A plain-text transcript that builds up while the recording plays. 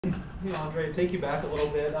Hey Andre, take you back a little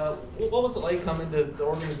bit. What was it like coming to the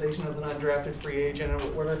organization as an undrafted free agent?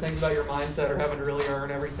 And were there things about your mindset or having to really earn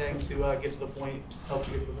everything to get to the point, helped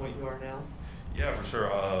you get to the point you are now? Yeah, for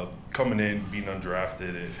sure. Coming in, being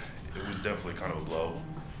undrafted, it was definitely kind of a blow.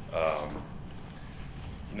 Um,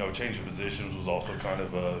 changing positions was also kind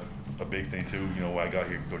of a big thing too. When I got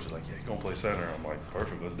here, coach was like, "Yeah, you're gonna play center." I'm like,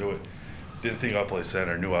 "Perfect, let's do it." Didn't think I'd play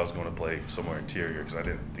center. Knew I was going to play somewhere interior because I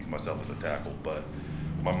didn't think of myself as a tackle. But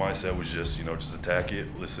my mindset was just attack it,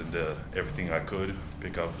 listen to everything I could,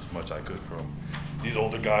 pick up as much I could from these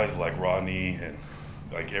older guys like Rodney and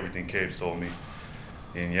like everything Capes told me.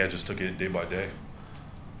 And yeah, just took it day by day.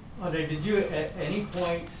 Andre, did you at any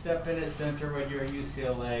point step in at center when you were at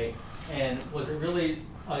UCLA, and was it really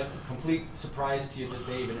a complete surprise to you that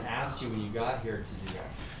they even asked you when you got here to do that?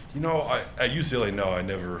 At UCLA, no, I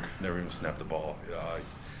never even snapped the ball. I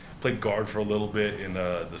played guard for a little bit in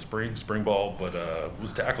the spring ball, but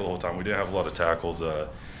was tackle the whole time. We didn't have a lot of tackles.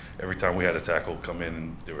 Every time we had a tackle come in,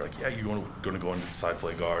 and they were like, "Yeah, you're going to go inside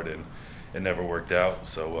play guard," and it never worked out.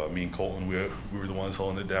 So me and Colton, we were the ones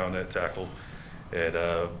holding it down at tackle. And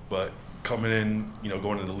but coming in,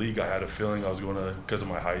 going to the league, I had a feeling I was going to, because of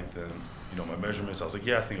my height and my measurements, I was like,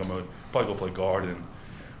 yeah, I think I'm going to probably go play guard. And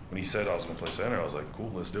when he said I was going to play center, I was like,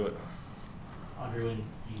 cool, let's do it. Andre, when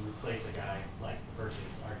you replace a guy like the person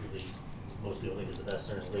arguably most people think is the best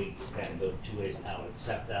center in the league, you kind of go two ways on how to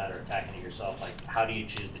accept that or attacking it yourself. Like, how do you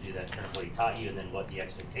choose to do that in terms of what he taught you, and then what the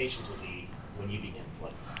expectations will be when you begin to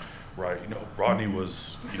play? Right. Rodney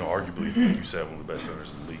was, arguably, like you said, one of the best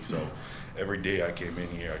centers in the league. So every day I came in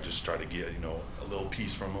here, I just tried to get, a little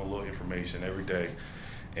piece from him, a little information every day.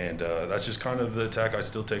 And that's just kind of the attack I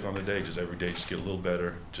still take on the day. Just every day, just get a little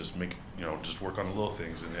better. Just make, just work on the little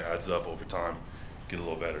things, and it adds up over time. Get a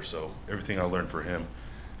little better. So everything I learned for him,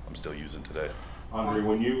 I'm still using today. Andre,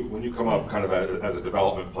 when you come up kind of as a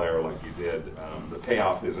development player like you did, the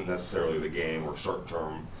payoff isn't necessarily the game or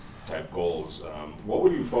short-term type goals. What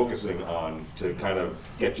were you focusing on to kind of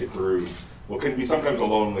get you through what can be sometimes a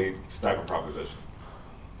lonely type of proposition?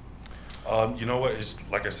 You know what? It's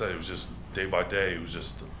like I said, it was just day by day. It was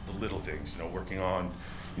just the little things. Working on.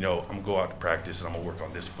 I'm gonna go out to practice and I'm gonna work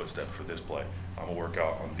on this footstep for this play. I'm gonna work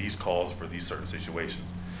out on these calls for these certain situations.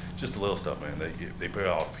 Just the little stuff, man. They pay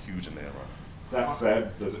off huge in the end run. That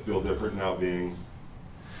said, does it feel different now being?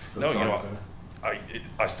 No,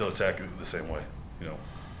 I still attack it the same way.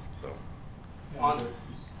 So. Andre,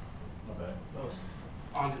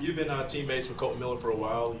 you've been teammates with Colton Miller for a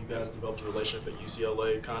while. You guys developed a relationship at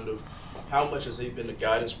UCLA. Kind of, how much has he been a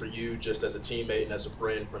guidance for you, just as a teammate and as a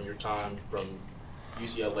friend, from your time from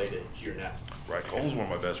UCLA to here now? Right, Colton's one of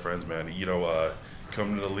my best friends, man.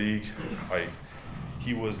 Coming to the league,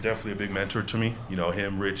 he was definitely a big mentor to me.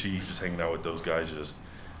 Him, Richie, just hanging out with those guys, just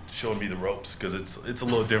showing me the ropes, because it's a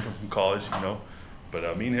little different from college,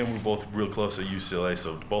 But me and him were both real close at UCLA,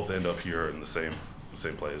 so to both end up here in the same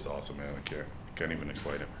play is awesome, man. I can't even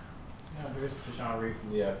explain it. Yeah, here's Tashawn Reed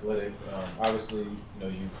from The Athletic. Obviously,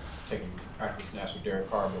 you've taken practice snaps with Derek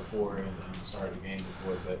Carr before and you started the game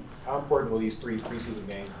before, but how important will these 3 preseason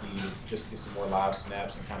games be just to get some more live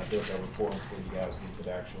snaps and kind of build that rapport before you guys get to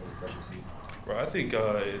the actual regular season? Right, I think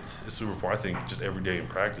it's super important. I think just every day in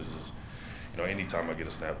practice is, anytime I get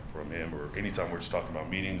a snap from him or anytime we're just talking about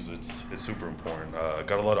meetings, it's super important.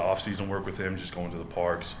 Got a lot of off-season work with him, just going to the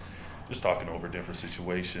parks, just talking over different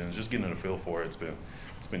situations, just getting a feel for it.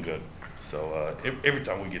 It's been good. So every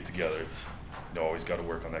time we get together, it's always got to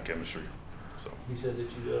work on that chemistry. So he said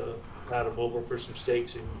that you had him over for some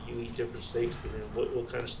steaks, and you eat different steaks than him. What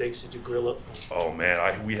kind of steaks did you grill up? Oh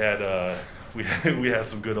man, we had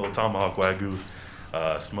some good old tomahawk wagyu.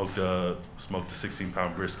 Smoked a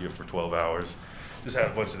 16-pound brisket for 12 hours. Just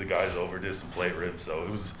had a bunch of the guys over, did some plate ribs. So it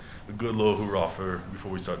was a good little hoorah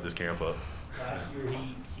before we start this camp up. Last year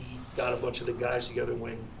he got a bunch of the guys together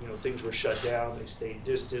when things were shut down. They stayed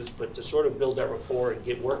distance, but to sort of build that rapport and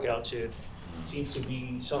get workouts in seems to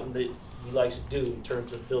be something that he likes to do in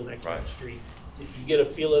terms of building that chemistry. Did you get a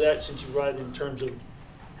feel of that since you ride in terms of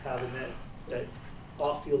having that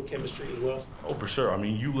off-field chemistry as well? Oh, for sure. I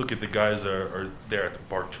mean, you look at the guys that are there at the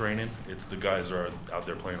park training. It's the guys that are out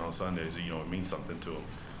there playing on Sundays. It means something to them.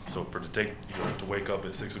 So to wake up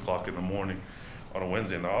at 6 o'clock in the morning on a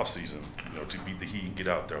Wednesday in the off season, to beat the heat and get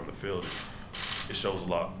out there on the field, it shows a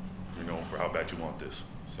lot, for how bad you want this.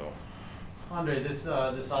 So. Andre, this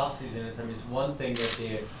offseason it's one thing that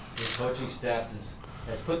the coaching staff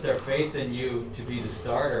has put their faith in you to be the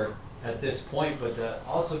starter at this point, but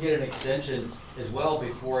also get an extension as well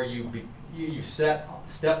before you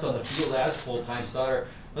stepped on the field as full-time starter.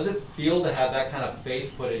 Does it feel to have that kind of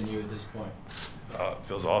faith put in you at this point? It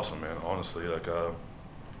feels awesome, man. Honestly,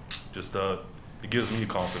 just it gives me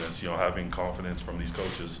confidence, having confidence from these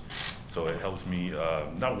coaches. So it helps me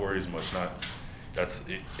not worry as much.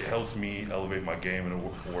 It helps me elevate my game in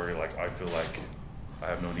a way like I feel like I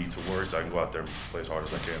have no need to worry, so I can go out there and play as hard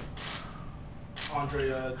as I can. Andre,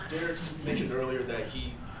 Derek mentioned earlier that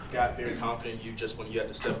he got very confident in you just when you had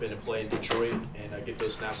to step in and play in Detroit and get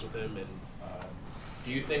those snaps with him. And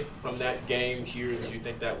do you think from that game here, do you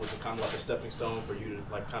think that was kind of like a stepping stone for you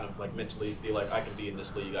to mentally be like, I can be in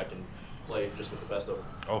this league, I can play just with the best of them?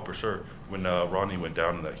 Oh, for sure. When Rodney went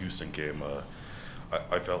down in that Houston game,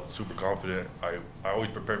 I felt super confident. I always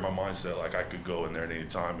prepared my mindset like I could go in there at any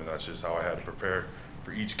time, and that's just how I had to prepare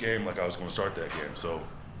for each game, like I was going to start that game. So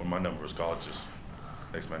when my number was called, just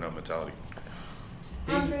next man up mentality.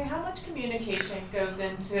 Andre, how much communication goes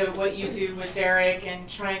into what you do with Derek and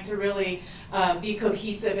trying to really be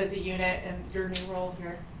cohesive as a unit in your new role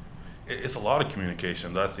here? It's a lot of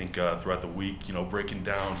communication. I think throughout the week, breaking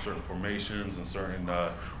down certain formations and certain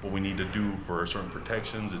what we need to do for certain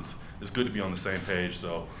protections. It's good to be on the same page.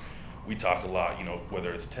 So we talk a lot,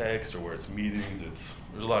 whether it's text or where it's meetings.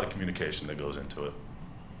 There's a lot of communication that goes into it.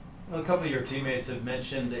 Well, a couple of your teammates have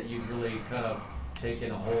mentioned that you've really kind of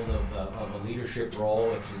taken a hold of a leadership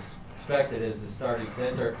role, which is expected as the starting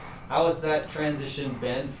center. How has that transition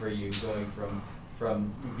been for you, going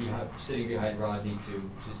from sitting behind Rodney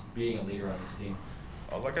to just being a leader on this team?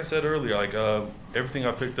 Like I said earlier, everything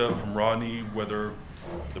I picked up from Rodney, whether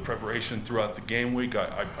the preparation throughout the game week,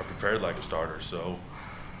 I prepared like a starter. So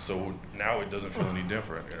now it doesn't feel any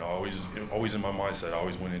different. Always in my mindset, I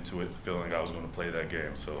always went into it feeling I was going to play that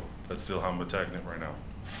game. So that's still how I'm attacking it right now.